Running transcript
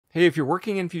Hey, if you're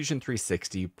working in Fusion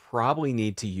 360, you probably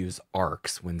need to use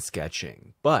arcs when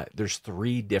sketching, but there's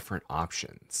 3 different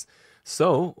options.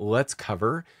 So let's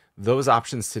cover those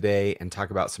options today and talk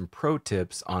about some pro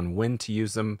tips on when to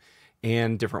use them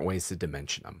and different ways to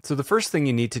dimension them. So the first thing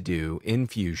you need to do in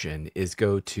Fusion is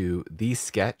go to the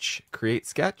sketch, create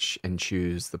sketch, and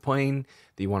choose the plane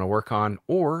that you want to work on,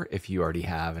 or if you already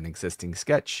have an existing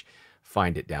sketch,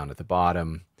 find it down at the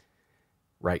bottom,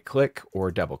 right click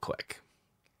or double click.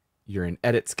 You're in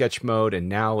edit sketch mode, and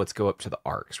now let's go up to the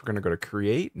arcs. We're going to go to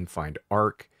create and find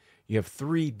arc. You have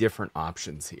 3 different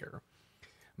options here.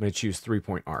 I'm going to choose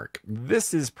 3-point arc.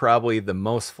 This is probably the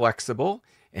most flexible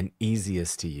and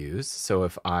easiest to use. So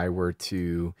if I were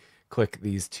to click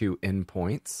these 2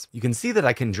 endpoints, you can see that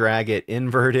I can drag it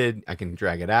inverted. I can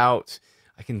drag it out.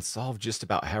 I can solve just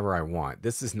about however I want.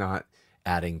 This is not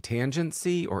adding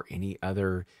tangency or any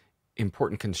other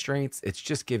important constraints. It's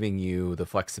just giving you the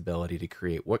flexibility to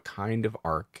create what kind of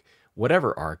arc,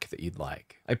 whatever arc that you'd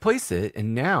like. I place it,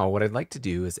 and now what I'd like to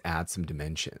do is add some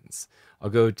dimensions. I'll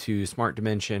go to Smart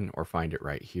Dimension or find it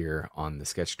right here on the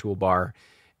sketch toolbar,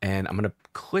 and I'm going to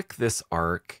click this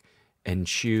arc and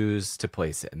choose to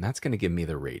place it, and that's going to give me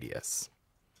the radius.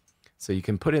 So you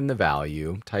can put in the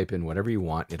value, type in whatever you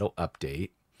want, it'll update,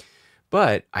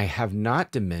 but I have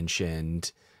not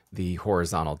dimensioned the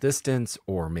horizontal distance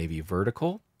or maybe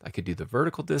vertical. I could do the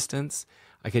vertical distance.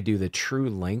 I could do the true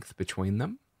length between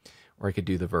them, or I could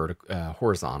do the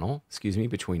horizontal,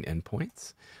 between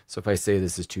endpoints. So if I say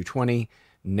this is 220,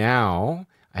 now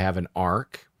I have an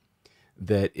arc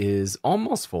that is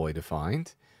almost fully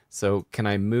defined. So can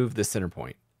I move the center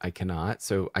point? I cannot.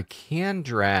 So I can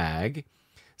drag.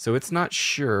 So it's not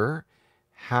sure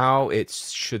how it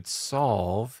should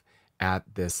solve at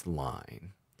this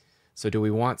line. So do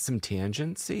we want some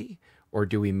tangency, or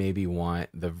do we maybe want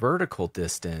the vertical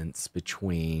distance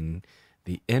between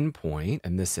the endpoint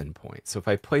and this endpoint? So if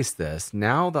I place this,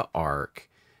 now the arc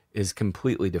is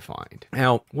completely defined.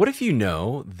 Now, what if you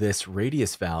know this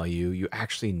radius value, you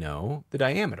actually know the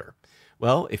diameter?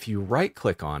 Well, if you right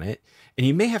click on it, and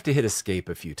you may have to hit escape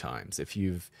a few times if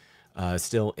you've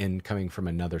still coming from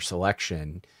another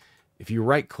selection. If you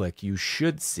right click, you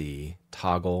should see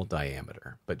toggle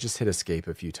diameter, but just hit escape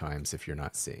a few times if you're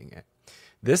not seeing it.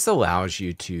 This allows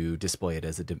you to display it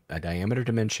as a diameter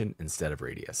dimension instead of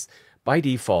radius. By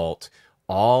default,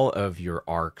 all of your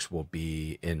arcs will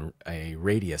be in a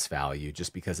radius value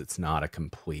just because it's not a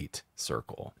complete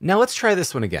circle. Now let's try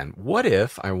this one again. What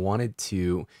if I wanted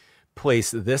to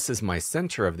place this as my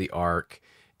center of the arc,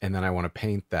 and then I want to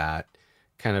paint that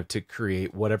kind of to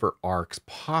create whatever arcs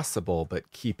possible,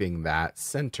 but keeping that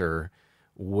center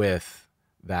with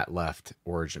that left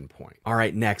origin point. All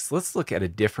right, next, let's look at a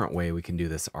different way we can do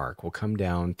this arc. We'll come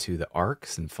down to the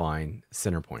arcs and find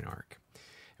Centerpoint Arc.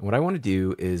 And what I want to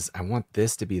do is I want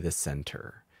this to be the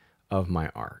center of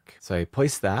my arc. So I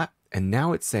place that, and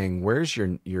now it's saying, where's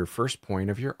your first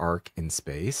point of your arc in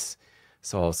space?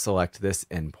 So I'll select this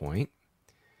endpoint,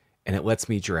 and it lets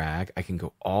me drag. I can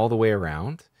go all the way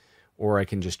around, or I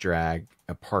can just drag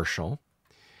a partial.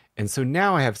 And so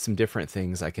now I have some different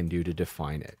things I can do to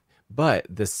define it. But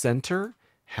the center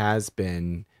has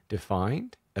been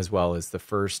defined, as well as the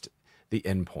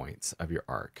endpoints of your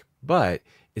arc. But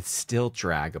it's still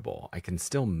draggable. I can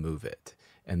still move it.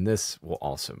 And this will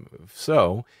also move.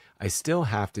 So I still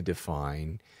have to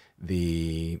define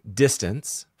the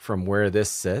distance from where this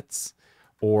sits,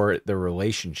 or the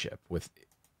relationship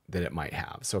that it might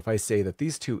have. So if I say that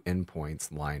these 2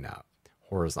 endpoints line up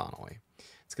horizontally,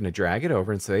 it's going to drag it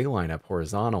over and so they line up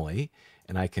horizontally,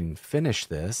 and I can finish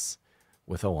this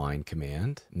with a line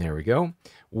command. And there we go.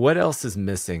 What else is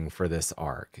missing for this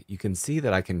arc? You can see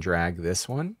that I can drag this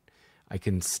one. I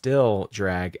can still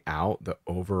drag out the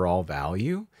overall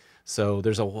value. So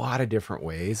there's a lot of different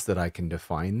ways that I can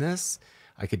define this.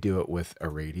 I could do it with a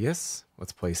radius.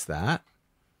 Let's place that.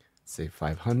 Say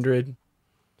 500.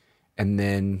 And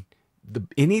then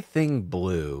anything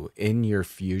blue in your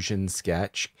Fusion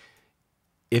sketch,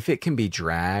 if it can be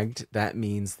dragged, that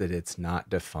means that it's not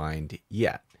defined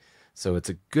yet. So it's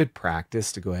a good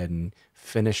practice to go ahead and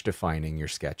finish defining your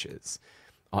sketches.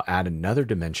 I'll add another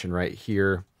dimension right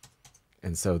here.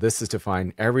 And so this is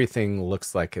defined. Everything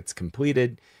looks like it's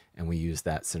completed, and we use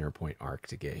that Centerpoint arc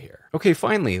to get here. Okay,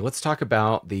 finally, let's talk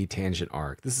about the tangent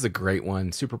arc. This is a great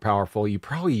one, super powerful. You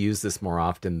probably use this more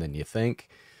often than you think.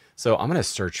 So I'm going to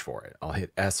search for it. I'll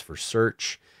hit S for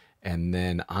search, and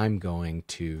then I'm going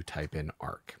to type in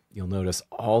arc. You'll notice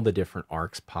all the different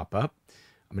arcs pop up.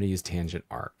 I'm going to use tangent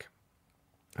arc.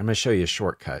 I'm going to show you a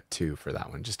shortcut too for that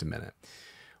one, just a minute.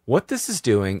 What this is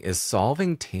doing is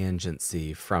solving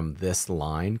tangency from this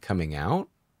line coming out,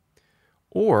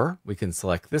 Or we can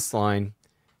select this line,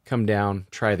 come down,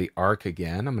 try the arc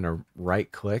again. I'm going to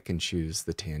right click and choose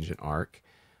the tangent arc.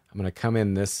 I'm going to come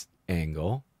in this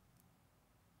angle.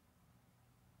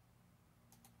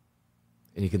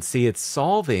 And you can see it's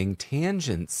solving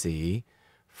tangency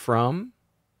from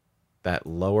that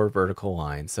lower vertical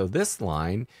line. So this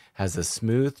line has a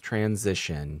smooth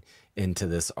transition into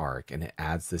this arc, and it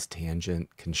adds this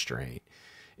tangent constraint.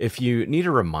 If you need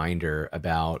a reminder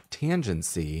about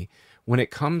tangency, when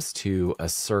it comes to a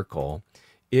circle,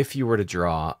 if you were to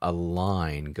draw a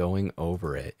line going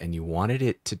over it and you wanted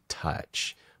it to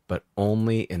touch, but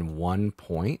only in one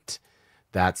point,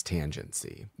 that's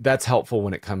tangency. That's helpful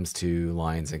when it comes to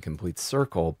lines in complete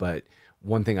circle, but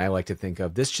one thing I like to think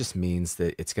of, this just means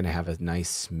that it's going to have a nice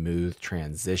smooth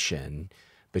transition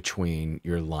between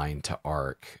your line to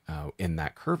arc in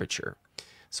that curvature.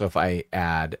 So if I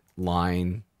add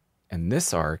line and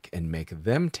this arc and make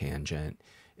them tangent,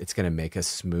 it's going to make a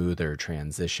smoother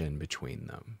transition between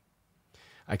them.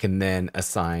 I can then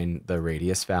assign the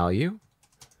radius value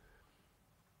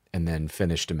and then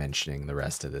finish dimensioning the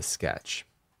rest of this sketch.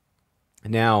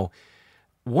 Now,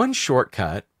 one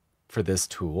shortcut for this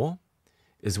tool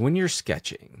is when you're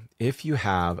sketching, if you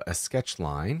have a sketch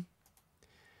line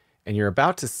and you're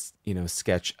about to,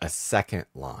 sketch a second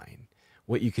line,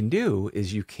 what you can do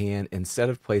is you can, instead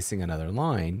of placing another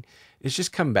line, is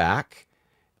just come back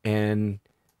and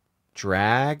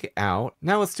drag out.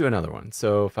 Now let's do another one.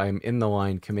 So if I'm in the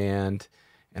line command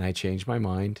and I change my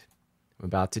mind, I'm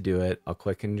about to do it, I'll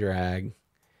click and drag.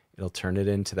 It'll turn it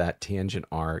into that tangent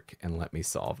arc and let me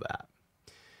solve that.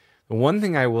 The one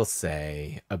thing I will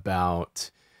say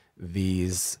about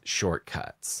these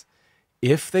shortcuts,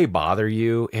 if they bother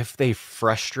you, if they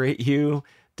frustrate you,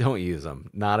 don't use them.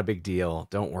 Not a big deal.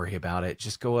 Don't worry about it.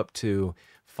 Just go up to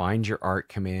find your arc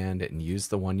command and use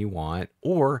the one you want,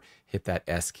 or hit that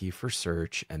S key for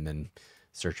search and then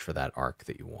search for that arc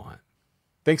that you want.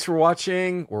 Thanks for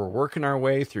watching. We're working our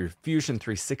way through Fusion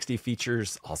 360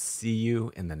 features. I'll see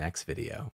you in the next video.